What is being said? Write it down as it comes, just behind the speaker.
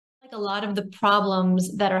like a lot of the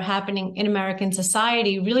problems that are happening in American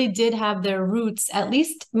society really did have their roots, at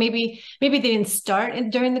least maybe they didn't start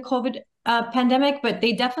during the COVID pandemic, but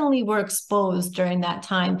they definitely were exposed during that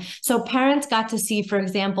time. So parents got to see, for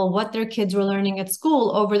example, what their kids were learning at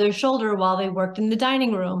school over their shoulder while they worked in the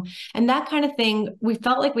dining room. And that kind of thing, we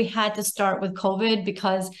felt like we had to start with COVID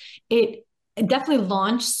because it definitely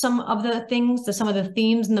launched some of the things, some of the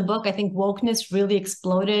themes in the book. I think wokeness really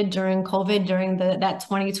exploded during COVID, during that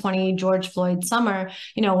 2020 George Floyd summer,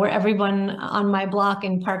 where everyone on my block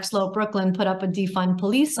in Park Slope, Brooklyn, put up a defund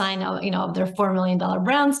police sign, of their $4 million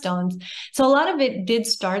brownstones. So a lot of it did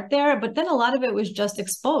start there, but then a lot of it was just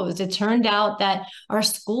exposed. It turned out that our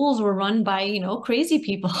schools were run by, crazy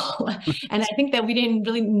people. And I think that we didn't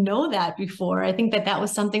really know that before. I think that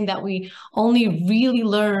was something that we only really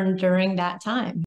learned during that time.